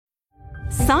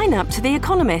Sign up to The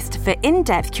Economist for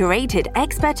in-depth curated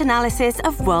expert analysis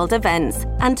of world events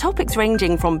and topics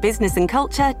ranging from business and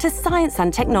culture to science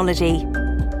and technology.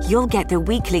 You'll get the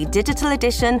weekly digital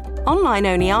edition,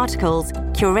 online-only articles,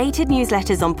 curated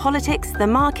newsletters on politics, the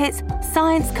markets,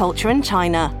 science, culture and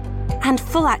China, and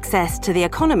full access to The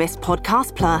Economist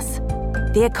Podcast Plus.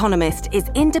 The Economist is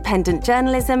independent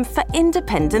journalism for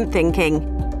independent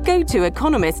thinking. Go to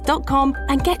economist.com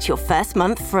and get your first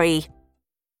month free.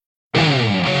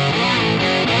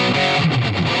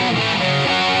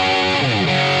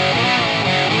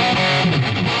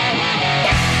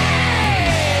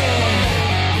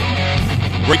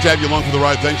 Great to have you along for the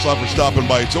ride. Thanks a lot for stopping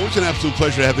by. It's always an absolute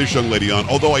pleasure to have this young lady on,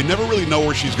 although I never really know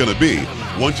where she's going to be.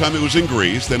 One time it was in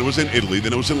Greece, then it was in Italy,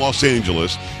 then it was in Los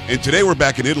Angeles, and today we're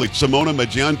back in Italy. Simona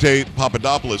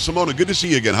Papadopoulos. Simona, good to see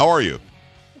you again. How are you?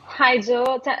 Hi,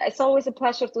 Joe. It's always a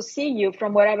pleasure to see you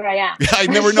from wherever I am. I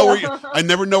never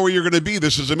know where you're going to be.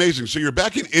 This is amazing. So you're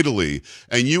back in Italy,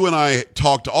 and you and I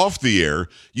talked off the air.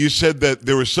 You said that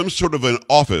there was some sort of an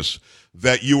office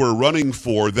that you were running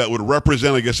for that would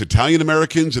represent, I guess, Italian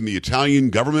Americans and the Italian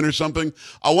government or something.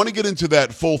 I want to get into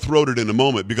that full-throated in a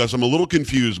moment because I'm a little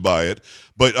confused by it.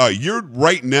 But you're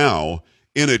right now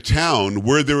in a town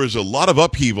where there is a lot of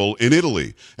upheaval in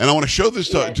Italy. And I want to show this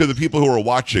to the people who are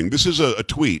watching. This is a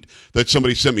tweet that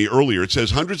somebody sent me earlier. It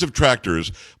says, hundreds of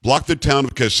tractors blocked the town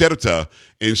of Caserta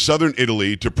in southern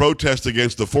Italy to protest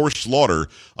against the forced slaughter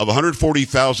of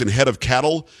 140,000 head of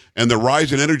cattle and the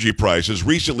rise in energy prices.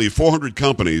 Recently, 400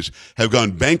 companies have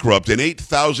gone bankrupt and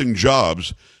 8,000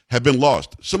 jobs have been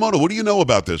lost. Simona, what do you know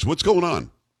about this? What's going on?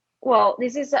 Well,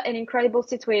 this is an incredible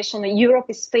situation. Europe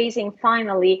is facing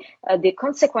finally the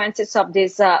consequences of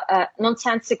this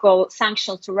nonsensical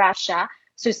sanction to Russia,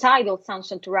 suicidal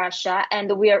sanction to Russia.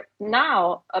 And we are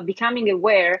now becoming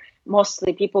aware,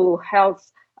 mostly people who held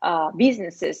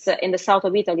businesses in the south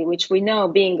of Italy, which we know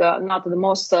being not the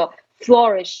most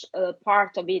flourished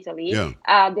part of Italy,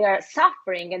 they are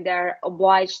suffering and they're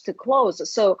obliged to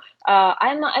close. So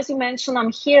as you mentioned,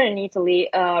 I'm here in Italy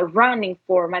running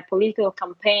for my political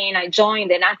campaign. I joined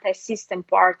an anti-system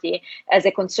party as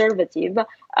a conservative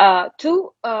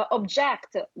to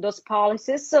object those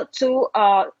policies, to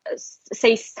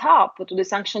say stop to the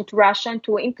sanction to Russia and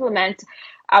to implement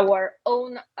our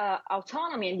own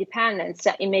autonomy and independence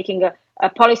in making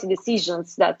policy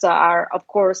decisions that are, of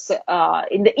course,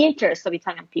 in the interest of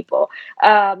Italian people.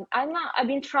 I've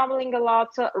been traveling a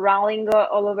lot, rallying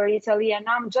all over Italy, and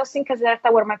I'm just in Caserta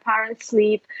where my parents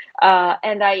live,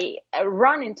 and I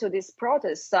run into this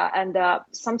protest, and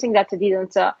something that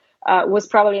didn't was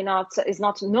probably is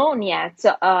not known yet.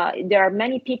 There are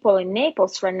many people in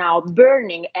Naples right now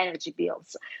burning energy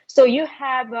bills. So you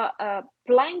have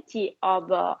plenty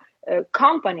of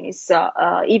companies,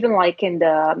 even like in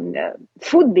the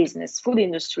food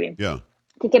industry. Yeah.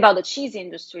 Think about the cheese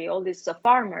industry, all these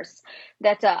farmers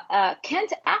that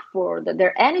can't afford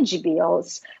their energy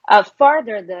bills,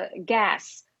 further the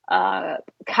gas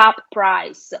cap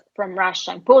price from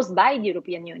Russia imposed by the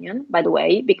European Union, by the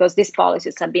way, because these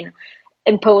policies have been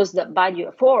forced by the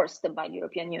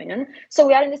European Union. So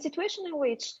we are in a situation in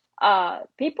which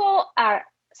people are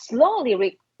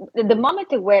slowly, the moment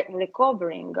they were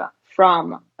recovering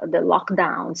from the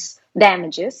lockdowns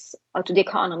damages to the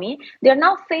economy, they're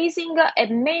now facing a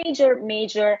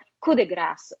major coup de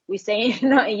grace, we say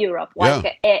in Europe,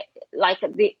 like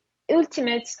the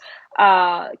ultimate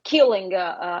killing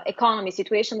economy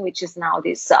situation, which is now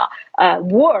this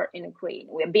war in Ukraine.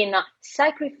 We have been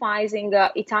sacrificing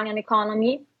the Italian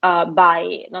economy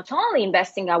by not only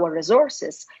investing our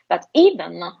resources, but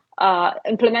even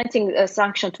implementing a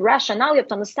sanction to Russia. Now we have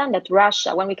to understand that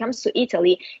Russia, when it comes to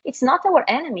Italy, it's not our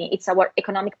enemy, it's our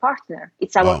economic partner.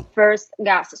 It's our first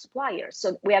gas supplier.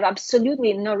 So we have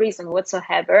absolutely no reason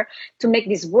whatsoever to make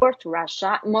this war to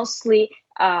Russia, mostly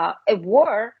a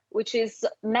war which is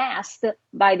masked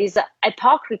by this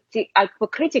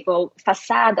hypocritical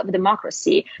facade of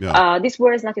democracy. This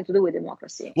war has nothing to do with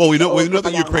democracy. Well, we know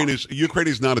that Ukraine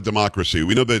is not a democracy.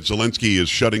 We know that Zelensky is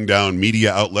shutting down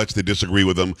media outlets that disagree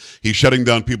with him. He's shutting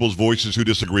down people's voices who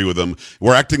disagree with him.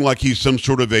 We're acting like he's some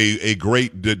sort of a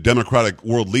great democratic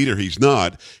world leader. He's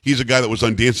not. He's a guy that was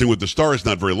on Dancing with the Stars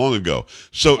not very long ago.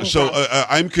 So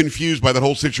I'm confused by that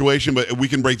whole situation, but we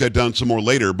can break that down some more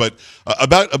later. But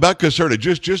about Caserta,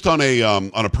 just on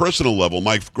a personal level,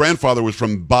 my grandfather was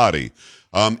from Bari.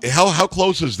 How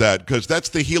close is that? Because that's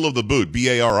the heel of the boot.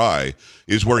 Bari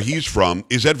is where he's from.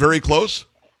 Is that very close?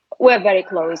 We're very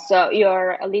close.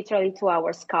 You're literally 2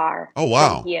 hours car. Oh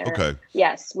wow! From here. Okay.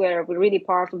 Yes, we're really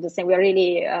part of the same. We're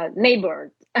really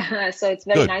neighbored So it's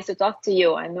very Good. nice to talk to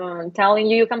you. And I'm telling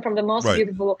you, you come from the most Right.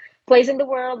 beautiful place in the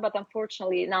world, but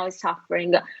unfortunately now it's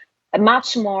suffering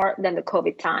much more than the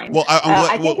COVID time. Well, I'm glad.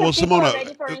 I think Well, that people are Simona.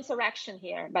 ready for insurrection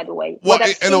here, by the way. Well, What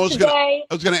I've and seen today,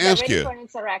 I was gonna they're ask ready you. for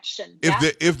insurrection. If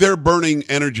Yeah. if they're burning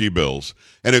energy bills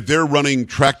and if they're running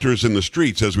tractors in the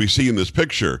streets as we see in this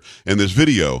picture and this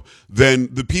video, then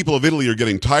the people of Italy are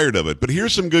getting tired of it. But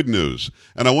here's some good news,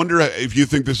 and I wonder if you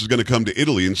think this is going to come to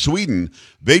Italy. In Sweden,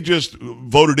 they just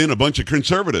voted in a bunch of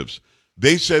conservatives.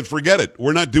 They said, "Forget it.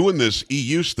 We're not doing this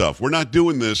EU stuff. We're not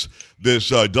doing this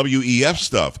WEF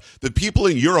stuff." The people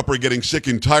in Europe are getting sick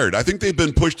and tired. I think they've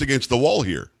been pushed against the wall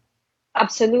here.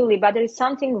 Absolutely, but there is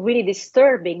something really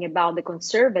disturbing about the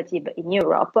conservative in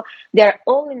Europe. They're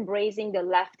all embracing the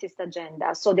leftist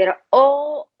agenda, so they're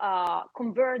all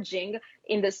converging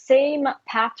in the same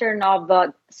pattern of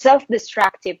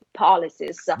self-destructive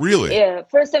policies. Really?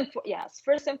 First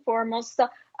and foremost,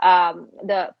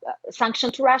 the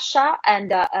sanction to Russia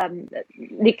and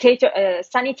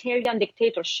sanitarian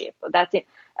dictatorship that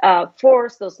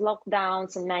forced those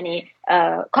lockdowns and many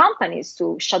companies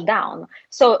to shut down.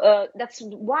 So that's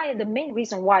why the main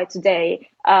reason why today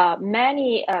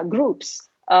many groups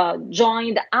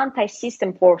joined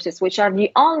anti-system forces, which are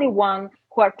the only one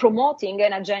who are promoting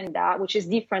an agenda which is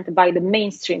different by the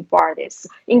mainstream parties,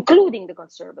 including the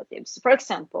conservatives. For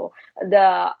example,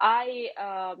 the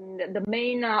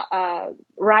main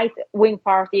right-wing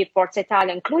party, Forza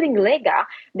Italia, including Lega,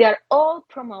 they are all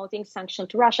promoting sanctions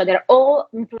to Russia. They're all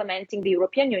implementing the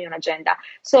European Union agenda.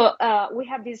 So we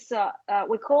have this,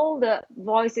 we call the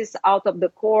voices out of the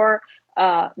core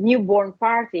newborn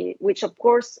party, which of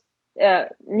course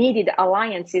needed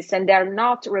alliances, and they're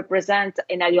not represent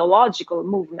an ideological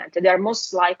movement. They're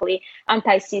most likely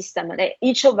anti-system. And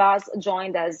each of us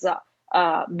joined as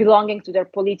belonging to their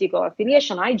political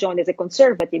affiliation. I joined as a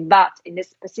conservative, but in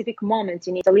this specific moment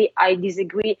in Italy, I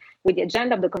disagree with the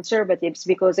agenda of the conservatives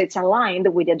because it's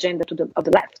aligned with the agenda of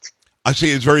the left. I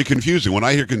see it's very confusing. When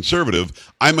I hear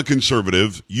conservative, I'm a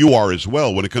conservative. You are as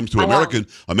well when it comes to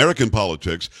American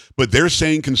politics. But they're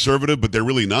saying conservative, but they're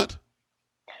really not.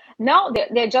 No,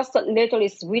 they just literally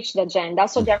switched the agenda.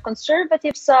 So they're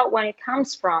conservatives when it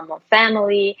comes from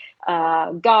family,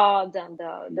 God, and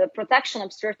the protection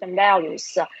of certain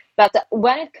values. But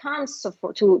when it comes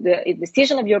to the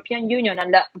decision of European Union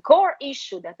and the core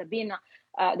issue that have been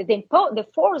they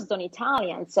forced on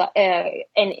Italians and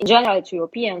in general to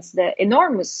Europeans the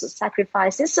enormous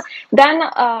sacrifices, then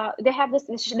they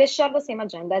share the same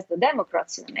agenda as the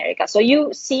Democrats in America. So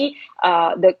you see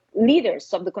the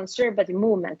leaders of the conservative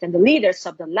movement and the leaders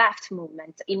of the left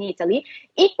movement in Italy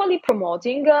equally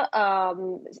promoting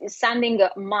sending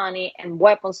money and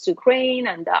weapons to Ukraine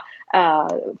and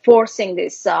forcing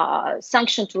this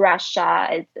sanction to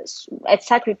Russia at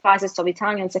sacrifices of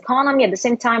Italians' economy. At the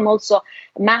same time, also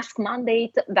mask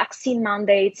mandate, vaccine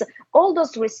mandates, all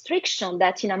those restrictions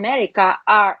that in America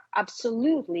are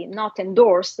absolutely not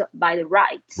endorsed by the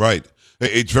right. Right.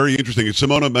 It's very interesting. It's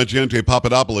Simona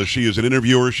Papadopoulos. She is an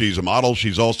interviewer. She's a model.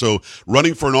 She's also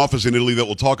running for an office in Italy that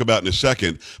we'll talk about in a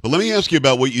second. But let me ask you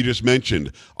about what you just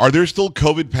mentioned. Are there still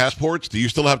COVID passports? Do you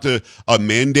still have to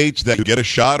mandates that you get a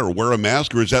shot or wear a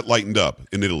mask, or is that lightened up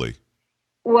in Italy?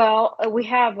 Well, we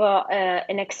have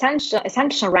an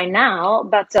sanction right now,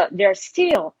 but they're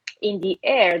still in the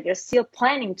air. They're still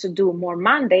planning to do more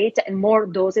mandate and more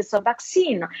doses of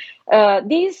vaccine.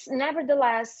 These,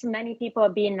 nevertheless, many people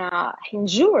have been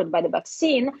injured by the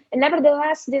vaccine. And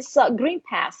nevertheless, this green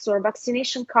pass or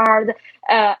vaccination card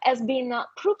has been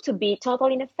proved to be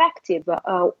totally ineffective.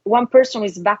 One person who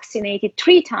is vaccinated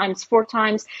 3 times, 4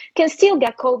 times, can still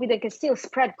get COVID and can still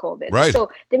spread COVID. Right. So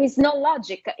there is no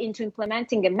logic into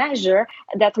implementing a measure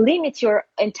that limits your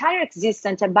entire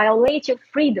existence and violate your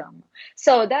freedom.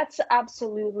 So that's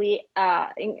absolutely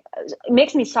it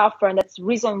makes me suffer, and that's the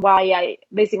reason why I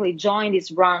basically joined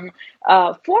this run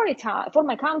for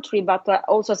my country, but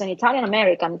also as an Italian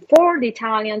American, for the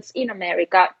Italians in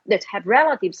America that have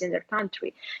relatives in their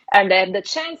country and have the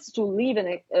chance to live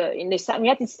in the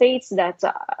United States that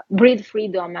breed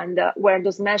freedom and where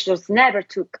those measures never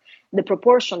took the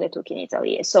proportion they took in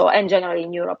Italy, so and generally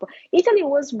in Europe. Italy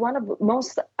was one of the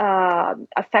most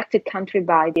affected country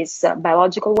by this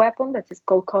biological weapon that is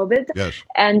called COVID, yes.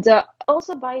 And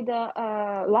also by the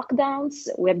lockdowns.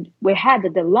 We had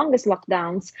the longest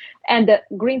lockdowns and the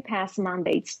green pass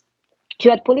mandates. You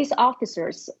had police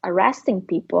officers arresting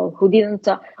people who didn't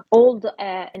hold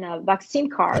a vaccine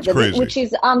card, That's crazy. which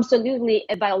is absolutely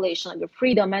a violation of your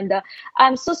freedom. And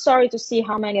I'm so sorry to see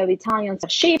how many of Italians are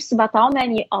shifts, but how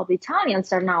many of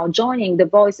Italians are now joining the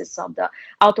voices of the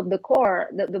out of the core,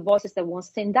 the voices that won't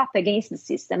stand up against the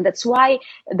system. That's why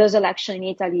those elections in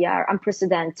Italy are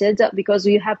unprecedented, because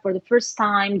you have for the first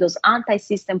time those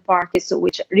anti-system parties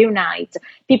which reunite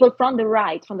people from the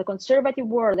right, from the conservative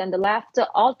world and the left,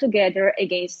 all together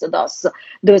against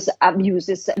those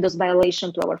abuses, those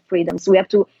violations to our freedoms. We have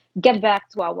to get back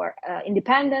to our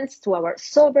independence, to our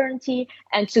sovereignty,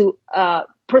 and to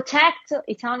protect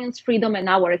Italians' freedom and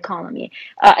our economy.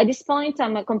 At this point,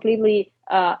 I'm completely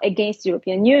against the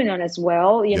European Union as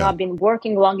well. You know, I've been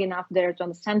working long enough there to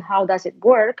understand how does it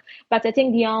work. But I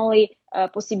think the only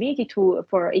possibility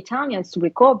for Italians to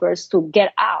recover is to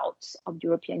get out of the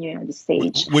European Union at this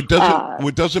stage. What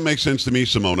doesn't make sense to me,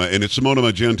 Simona, and it's Simona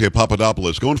Mangiante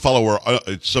Papadopoulos. Go and follow her.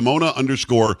 It's Simona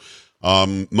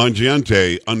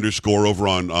Mangiante _ over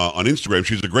on Instagram.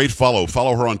 She's a great follow.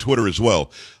 Follow her on Twitter as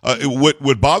well.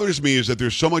 What bothers me is that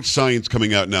there's so much science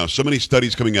coming out now, so many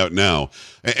studies coming out now,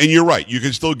 and you're right. You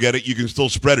can still get it. You can still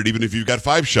spread it, even if you've got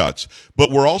 5 shots.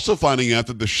 But we're also finding out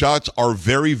that the shots are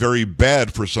very, very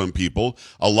bad for some people.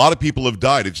 A lot of people have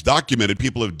died. It's documented.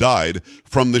 People have died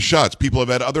from the shots. People have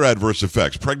had other adverse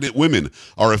effects. Pregnant women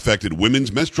are affected.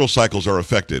 Women's menstrual cycles are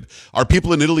affected. Are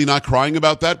people in Italy not crying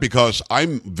about that? Because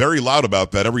I'm very loud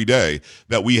about that every day,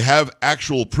 that we have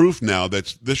actual proof now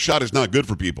that this shot is not good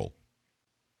for people.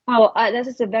 Well, that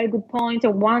is a very good point.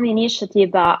 One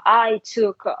initiative I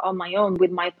took on my own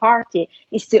with my party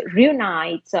is to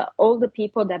reunite all the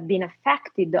people that have been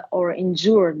affected or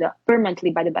injured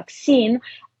permanently by the vaccine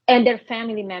and their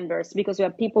family members, because we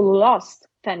have people who lost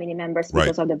family members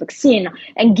because of the vaccine,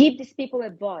 and give these people a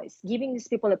voice, giving these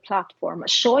people a platform,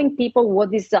 showing people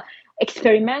what this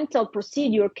experimental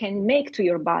procedure can make to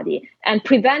your body and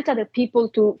prevent other people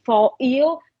to fall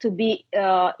ill, to be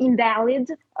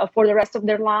invalid for the rest of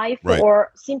their life,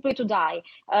 or simply to die.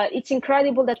 It's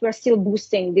incredible that we're still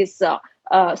boosting this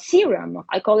serum.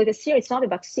 I call it a serum. It's not a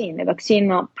vaccine. A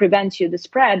vaccine prevents you the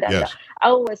spread. And I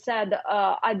always said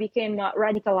I became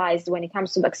radicalized when it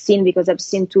comes to vaccine because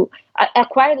I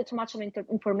acquired too much of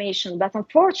information. But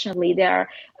unfortunately, they're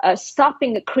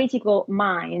stopping critical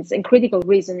minds and critical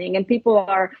reasoning, and people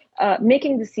are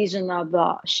making decisions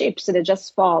of ships that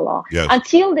just follow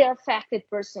until they're affected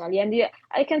personally. And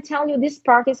I can tell you, these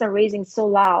parties are raising so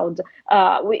loud.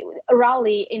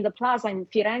 Rally in the plaza in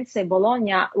Firenze,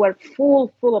 Bologna, were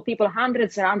full of people,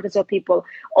 hundreds and hundreds of people.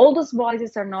 All those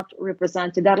voices are not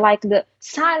represented. They're like the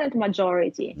silent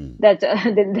majority that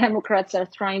the Democrats are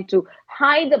trying to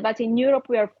hide. But in Europe,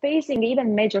 we are facing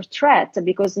even major threat,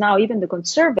 because now even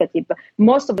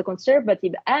most of the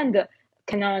conservative and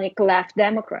canonic left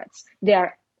Democrats, they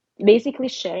are basically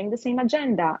sharing the same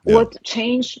agenda. What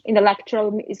changed in the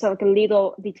electoral is like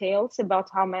little details about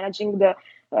how managing the,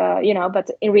 but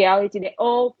in reality, they're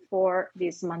all for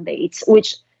these mandates,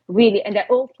 which really, and they're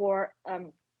all for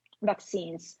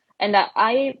vaccines. And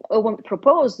I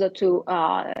propose to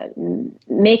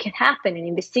make it happen, an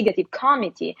investigative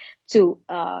committee to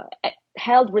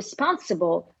held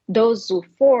responsible those who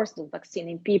forced the vaccine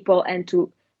in people and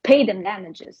to pay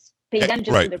damages to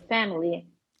their family.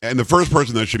 And the first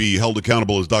person that should be held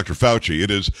accountable is Dr. Fauci.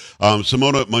 It is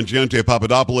Simona Mangiante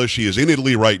Papadopoulos. She is in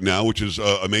Italy right now, which is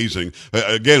amazing.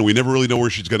 Again, we never really know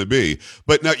where she's going to be.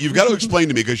 But now you've got to explain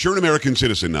to me, because you're an American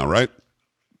citizen now, right?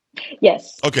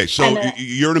 Yes. Okay, so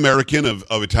you're an American of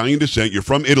Italian descent. You're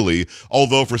from Italy,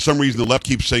 although for some reason the left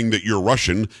keeps saying that you're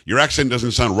Russian. Your accent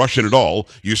doesn't sound Russian at all.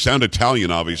 You sound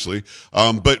Italian, obviously.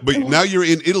 But now you're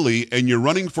in Italy and you're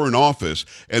running for an office,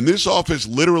 and this office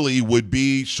literally would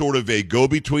be sort of a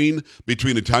go-between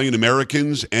between Italian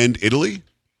Americans and Italy?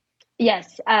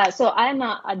 Yes. So I'm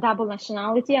a double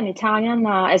nationality. I'm Italian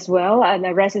as well. I'm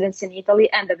a resident in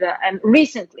Italy, and I'm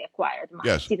recently acquired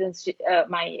my citizenship,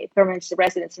 my permanent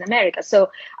residence in America.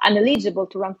 So I'm eligible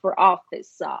to run for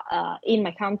office in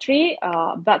my country.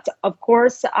 But of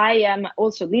course, I am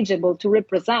also eligible to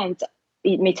represent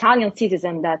an Italian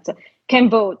citizen that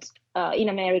can vote in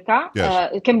America,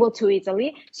 can vote to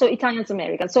Italy. So Italians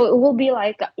Americans. So it will be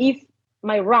like, if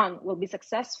my run will be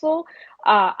successful,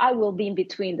 I will be in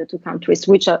between the two countries,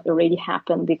 which already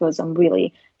happened because I'm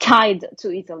really tied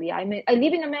to Italy. I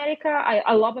live in America.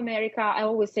 I love America. I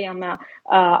always say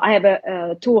I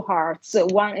have two hearts,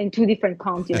 one in two different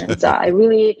continents. I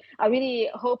really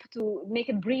hope to make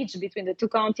a bridge between the two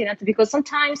continents, because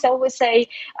sometimes I always say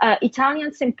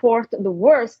Italians import the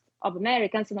worst of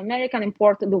Americans, and Americans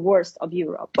import the worst of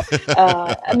Europe.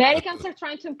 Americans are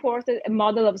trying to import a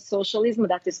model of socialism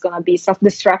that is going to be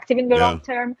self-destructive in the long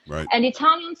term, right. and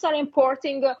Italians are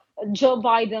importing Joe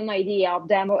Biden idea of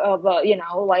them of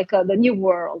the new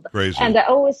world. Crazy. And I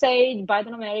always say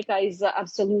Biden America is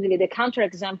absolutely the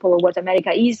counterexample of what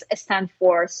America is a stand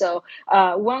for. So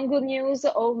one good news: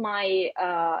 all my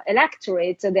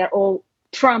electorates, they're all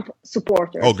Trump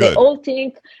supporters. Oh, good. They all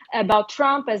think about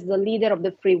Trump as the leader of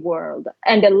the free world,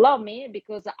 and they love me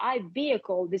because I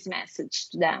vehicle this message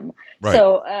to them. Right.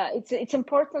 So it's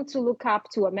important to look up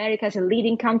to America as a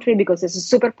leading country because it's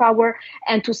a superpower,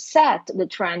 and to set the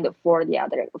trend for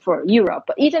Europe.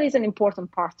 Italy is an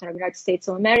important partner of the United States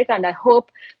of America, and I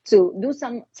hope to do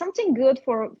something good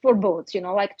for both.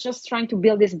 Like just trying to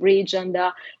build this bridge and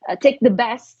take the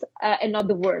best and not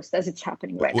the worst as it's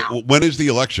happening right now. When is the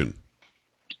election?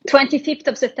 25th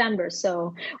of September,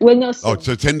 so we'll know soon. Oh,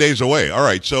 so 10 days away. All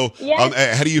right. So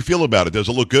yes. How do you feel about it? Does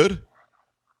it look good?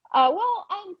 Well,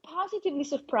 I'm positively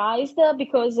surprised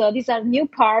because these are new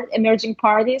emerging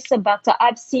parties, but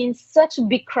I've seen such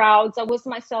big crowds. I was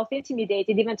myself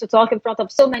intimidated even to talk in front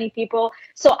of so many people.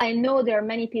 So I know there are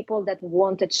many people that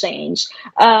want a change.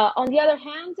 On the other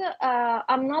hand,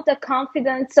 I'm not that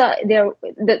confident the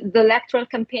electoral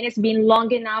campaign has been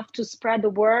long enough to spread the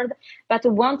word. But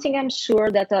one thing I'm sure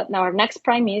that our next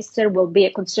prime minister will be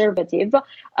a conservative,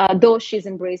 though she's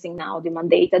embracing now the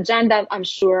mandate agenda. I'm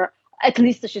sure at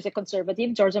least she's a conservative.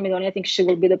 Giorgia Meloni, I think she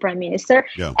will be the prime minister.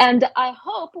 Yeah. And I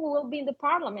hope we will be in the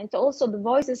parliament also the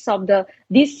voices of the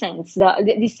dissents,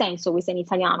 the dissents, so we say in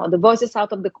Italiano, the voices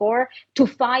out of the core to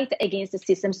fight against the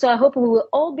system. So I hope we will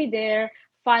all be there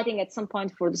fighting at some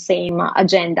point for the same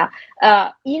agenda.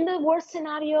 In the worst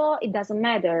scenario, it doesn't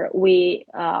matter. We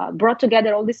brought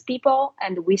together all these people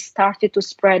and we started to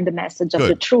spread the message of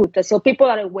the truth. So people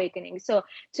are awakening. So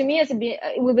to me,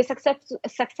 it will be a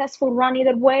successful run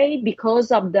either way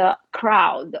because of the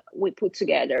crowd we put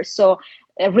together. So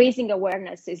raising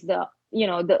awareness is the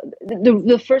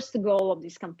first goal of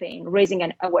this campaign, raising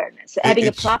an awareness, having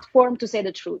a platform to say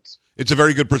the truth. It's a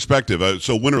very good perspective.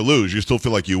 So win or lose, you still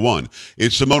feel like you won.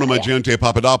 It's Simona Maggiante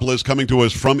Papadopoulos coming to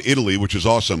us from Italy, which is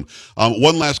awesome.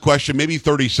 One last question, maybe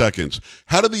 30 seconds.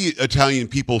 How do the Italian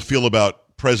people feel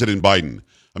about President Biden?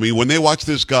 I mean, when they watch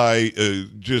this guy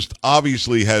just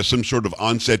obviously has some sort of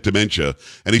onset dementia,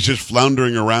 and he's just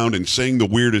floundering around and saying the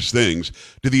weirdest things,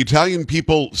 do the Italian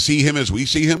people see him as we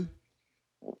see him?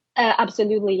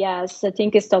 Absolutely, yes. I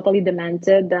think it's totally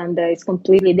demented, and it's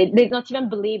completely. They don't even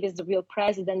believe he's the real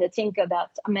president. They think that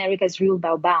America is ruled by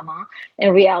Obama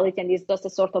in reality, and he's just a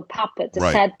sort of puppet, a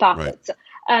sad puppet. Right.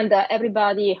 And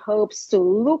everybody hopes to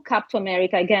look up to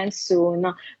America again soon,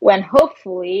 when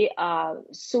hopefully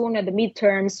soon at the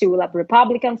midterms you will have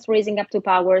Republicans raising up to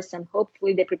powers, and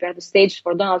hopefully they prepare the stage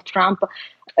for Donald Trump.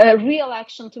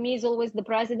 Re-election to me is always the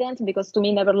president because to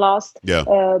me never lost. Yeah.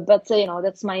 But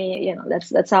that's my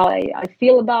that's how I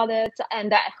feel about it,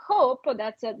 and I hope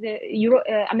that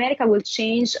America will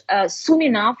change soon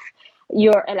enough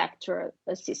your electoral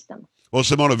system. Well,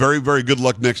 Simona, very, very good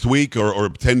luck next week or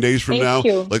 10 days from now.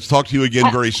 You. Let's talk to you again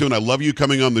very soon. I love you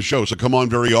coming on the show, so come on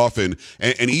very often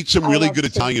and eat some really good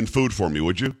Italian food for me,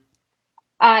 would you?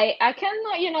 I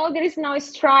can, there is now a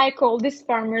strike, all these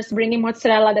farmers bringing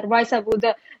mozzarella. Otherwise, I would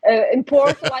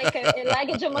import like a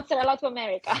luggage of mozzarella to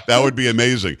America. That would be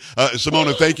amazing.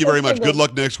 Simona, thank you very much. Good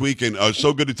luck next week, and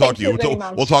so good to talk to you.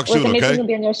 We'll talk soon, okay? It was amazing to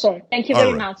be on your show. Thank you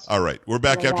very much. All right. We're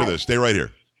back after this. Stay right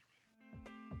here.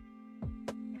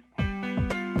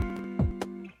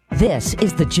 This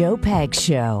is the Joe Pags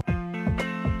Show.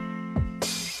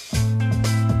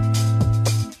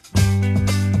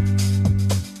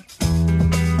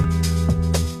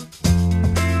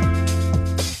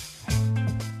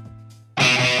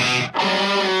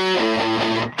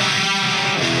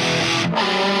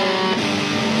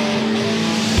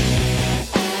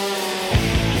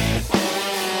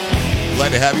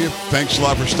 Glad to have you. Thanks a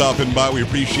lot for stopping by. We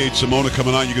appreciate Simona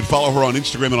coming on. You can follow her on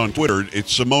Instagram and on Twitter.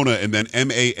 It's Simona and then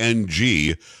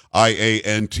Mangiante.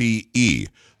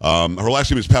 Her last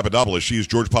name is Papadopoulos. She is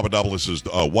George Papadopoulos'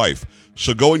 wife.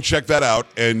 So go and check that out.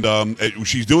 And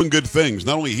she's doing good things,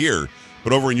 not only here,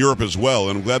 but over in Europe as well.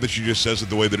 And I'm glad that she just says it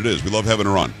the way that it is. We love having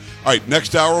her on. All right,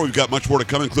 next hour, we've got much more to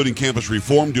come, including campus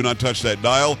reform. Do not touch that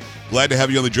dial. Glad to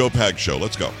have you on the Joe Pags Show.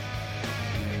 Let's go.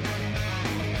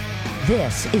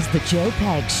 This is the Joe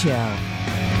Pags Show.